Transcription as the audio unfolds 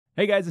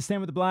Hey guys, it's Stan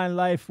with The Blind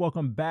Life.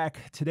 Welcome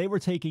back. Today we're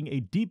taking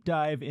a deep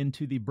dive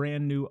into the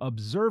brand new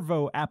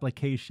Observo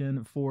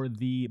application for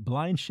the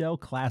BlindShell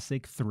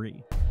Classic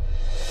 3.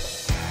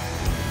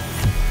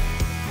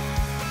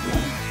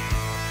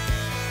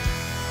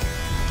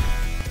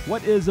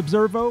 What is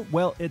Observo?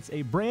 Well, it's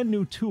a brand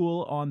new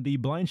tool on the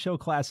BlindShell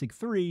Classic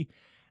 3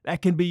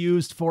 that can be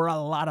used for a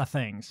lot of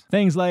things.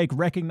 Things like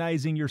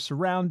recognizing your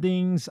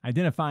surroundings,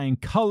 identifying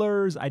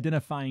colors,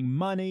 identifying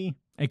money.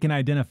 It can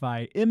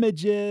identify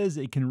images,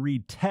 it can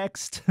read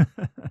text.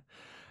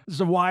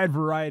 There's a wide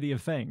variety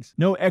of things.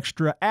 No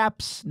extra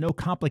apps, no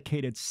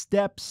complicated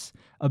steps.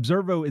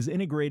 Observo is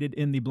integrated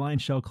in the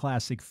BlindShell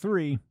Classic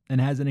 3 and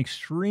has an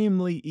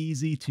extremely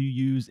easy to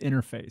use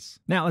interface.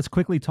 Now let's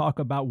quickly talk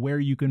about where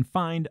you can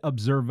find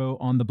Observo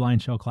on the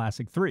BlindShell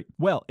Classic 3.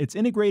 Well, it's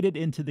integrated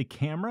into the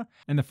camera,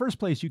 and the first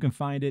place you can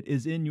find it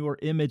is in your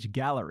image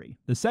gallery.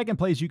 The second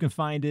place you can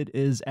find it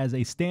is as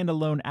a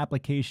standalone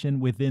application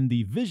within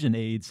the vision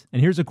aids.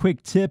 And here's a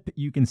quick tip: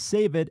 you can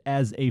save it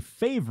as a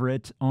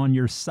favorite on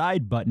your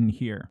side button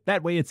here.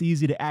 That way it's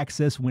easy to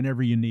access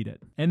whenever you need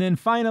it. And then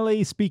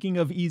finally, speaking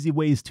of easy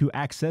ways to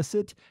access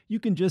it, you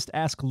can just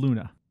ask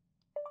Luna.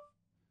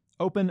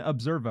 Open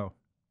Observo.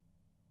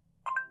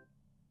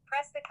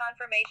 Press the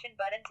confirmation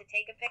button to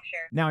take a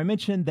picture. Now, I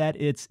mentioned that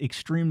it's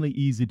extremely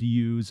easy to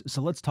use,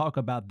 so let's talk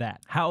about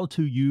that. How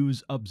to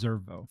use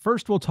Observo.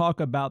 First, we'll talk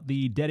about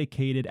the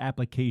dedicated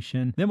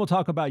application. Then we'll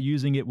talk about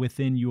using it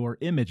within your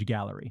image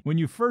gallery. When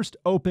you first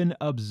open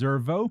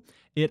Observo,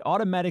 it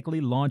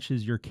automatically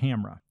launches your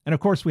camera. And of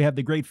course, we have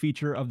the great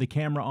feature of the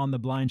camera on the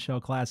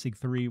BlindShell Classic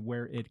 3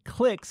 where it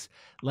clicks,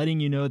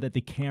 letting you know that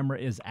the camera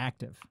is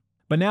active.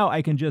 But now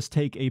I can just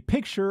take a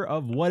picture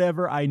of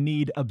whatever I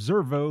need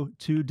Observo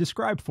to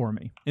describe for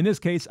me. In this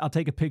case, I'll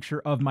take a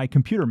picture of my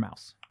computer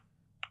mouse.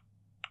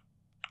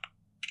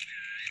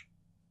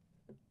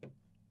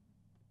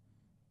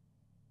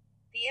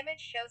 The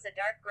image shows a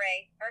dark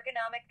gray,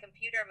 ergonomic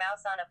computer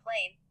mouse on a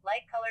plain,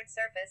 light-colored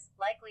surface,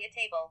 likely a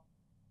table.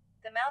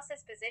 The mouse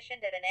is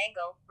positioned at an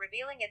angle,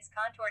 revealing its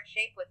contoured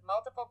shape with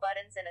multiple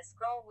buttons and a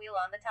scroll wheel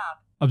on the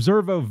top.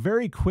 Observo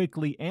very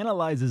quickly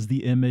analyzes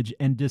the image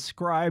and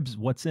describes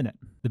what's in it.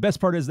 The best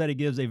part is that it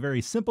gives a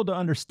very simple to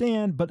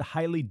understand but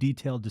highly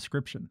detailed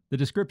description. The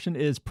description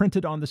is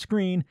printed on the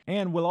screen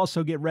and will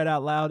also get read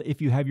out loud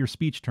if you have your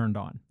speech turned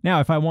on.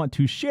 Now, if I want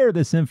to share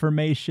this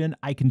information,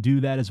 I can do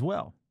that as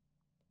well.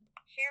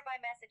 Share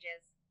by messages,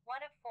 1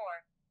 of 4.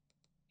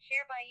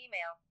 Share by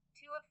email,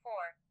 2 of 4.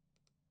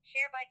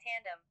 Share by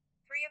tandem,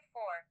 3 of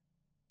 4.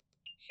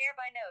 Share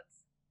by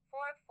notes, 4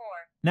 of 4.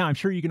 Now, I'm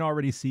sure you can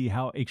already see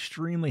how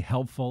extremely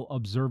helpful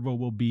Observo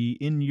will be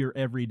in your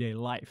everyday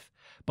life.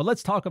 But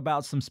let's talk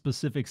about some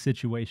specific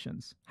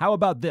situations. How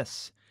about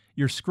this?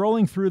 You're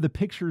scrolling through the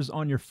pictures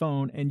on your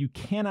phone and you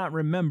cannot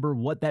remember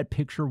what that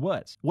picture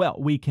was. Well,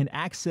 we can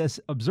access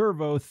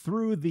Observo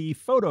through the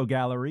photo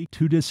gallery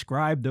to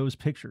describe those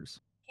pictures.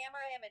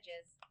 Camera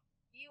images,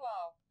 view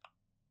all.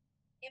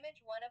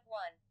 Image 1 of 1,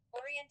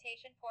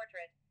 orientation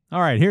portrait. All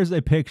right, here's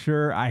a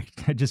picture. I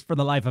just, for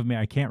the life of me,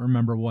 I can't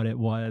remember what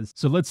it was.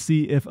 So let's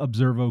see if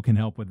Observo can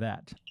help with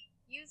that.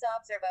 Use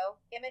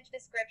Observo, image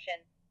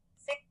description.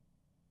 6.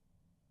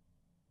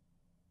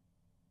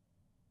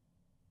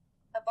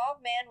 A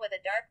bald man with a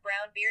dark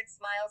brown beard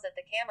smiles at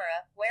the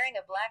camera, wearing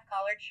a black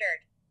collared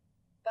shirt.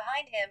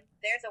 Behind him,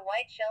 there's a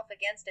white shelf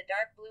against a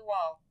dark blue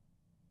wall.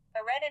 A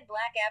red and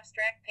black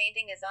abstract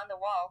painting is on the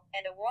wall,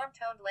 and a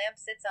warm-toned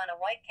lamp sits on a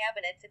white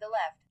cabinet to the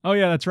left. Oh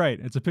yeah, that's right.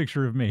 It's a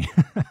picture of me.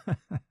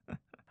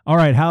 All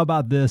right, how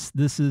about this?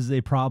 This is a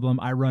problem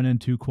I run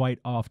into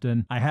quite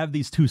often. I have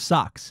these two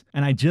socks,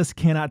 and I just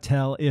cannot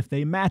tell if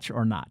they match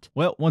or not.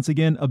 Well, once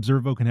again,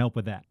 Observo can help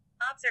with that.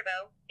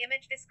 Observo,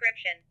 image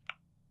description.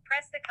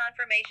 Press the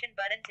confirmation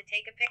button to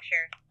take a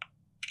picture.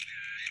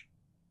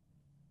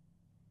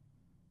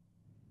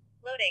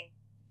 Loading.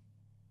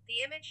 The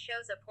image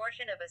shows a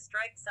portion of a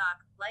striped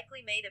sock,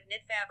 likely made of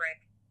knit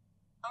fabric.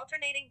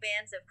 Alternating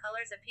bands of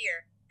colors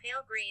appear: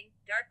 pale green,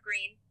 dark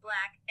green,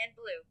 black, and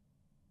blue.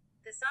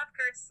 The sock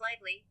curves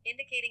slightly,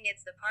 indicating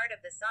it's the part of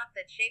the sock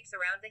that shapes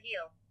around the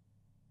heel.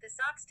 The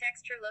sock's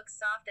texture looks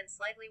soft and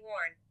slightly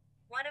worn.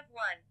 1 of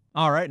 1.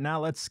 All right, now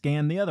let's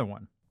scan the other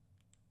one.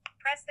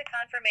 Press the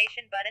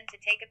confirmation button to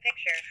take a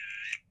picture.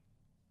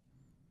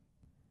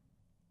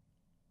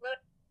 Load.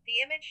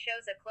 The image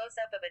shows a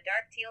close-up of a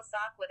dark teal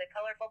sock with a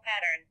colorful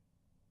pattern.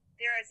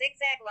 There are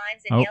zigzag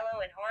lines in yellow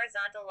and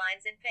horizontal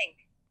lines in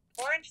pink.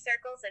 Orange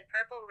circles and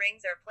purple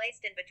rings are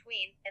placed in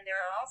between, and there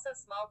are also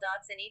small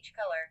dots in each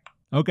color.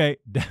 Okay,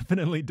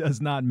 definitely does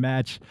not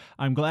match.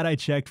 I'm glad I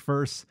checked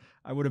first.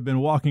 I would have been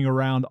walking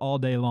around all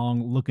day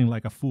long looking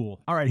like a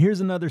fool. All right,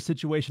 here's another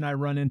situation I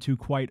run into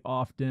quite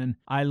often.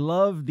 I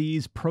love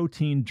these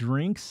protein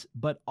drinks,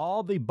 but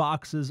all the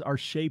boxes are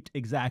shaped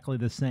exactly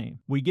the same.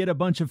 We get a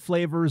bunch of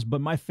flavors, but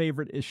my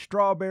favorite is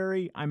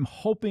strawberry. I'm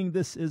hoping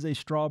this is a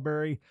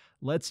strawberry.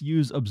 Let's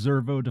use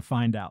Observo to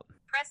find out.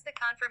 Press the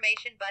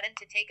confirmation button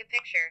to take a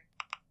picture.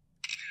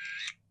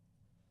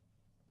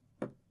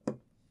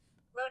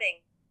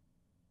 Loading.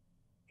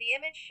 The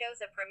image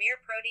shows a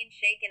Premier protein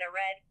shake in a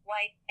red,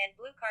 white, and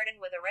blue carton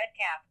with a red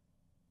cap.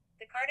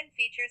 The carton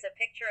features a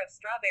picture of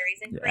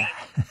strawberries and cream.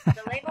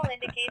 The label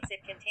indicates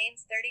it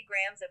contains 30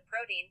 grams of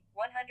protein,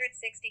 160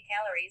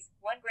 calories,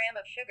 1 gram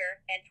of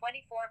sugar, and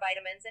 24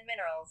 vitamins and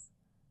minerals.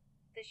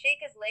 The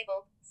shake is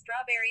labeled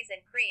strawberries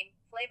and cream,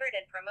 flavored,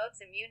 and promotes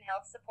immune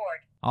health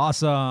support.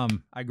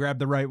 Awesome. I grabbed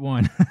the right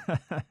one.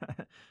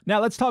 Now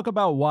let's talk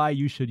about why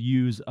you should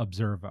use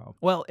Observo.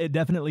 Well, it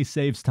definitely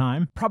saves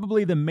time.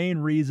 Probably the main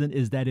reason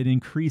is that it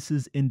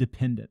increases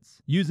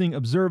independence. Using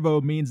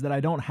Observo means that I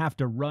don't have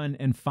to run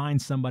and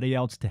find somebody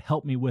else to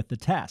help me with the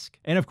task.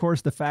 And of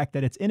course, the fact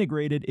that it's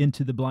integrated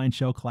into the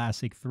BlindShell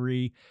Classic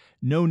 3,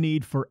 no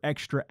need for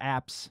extra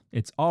apps.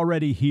 It's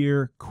already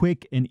here,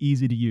 quick and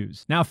easy to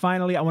use. Now,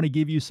 finally, I want to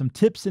give you some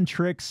tips and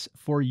tricks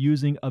for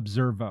using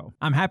Observo.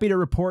 I'm happy to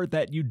report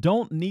that you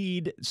don't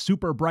need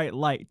super bright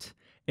light.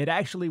 It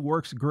actually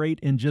works great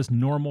in just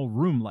normal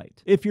room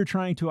light. If you're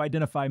trying to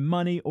identify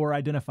money or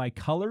identify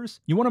colors,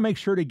 you want to make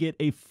sure to get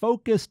a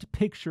focused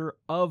picture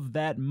of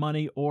that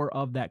money or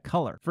of that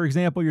color. For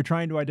example, you're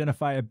trying to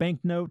identify a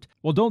banknote.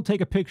 Well, don't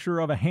take a picture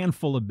of a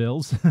handful of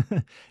bills.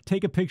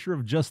 Take a picture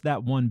of just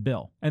that one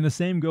bill. And the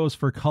same goes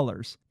for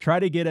colors. Try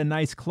to get a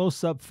nice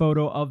close-up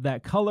photo of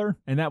that color,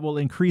 and that will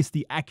increase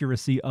the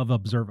accuracy of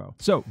Observo.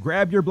 So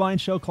grab your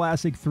BlindShell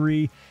Classic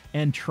 3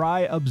 and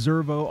try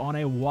Observo on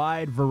a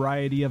wide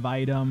variety of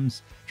items.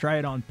 Try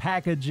it on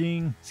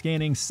packaging,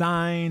 scanning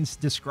signs,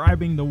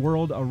 describing the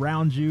world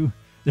around you.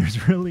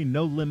 There's really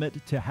no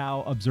limit to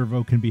how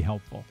Observo can be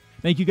helpful.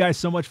 Thank you guys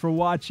so much for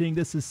watching.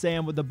 This is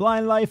Sam with The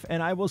Blind Life,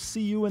 and I will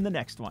see you in the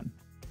next one.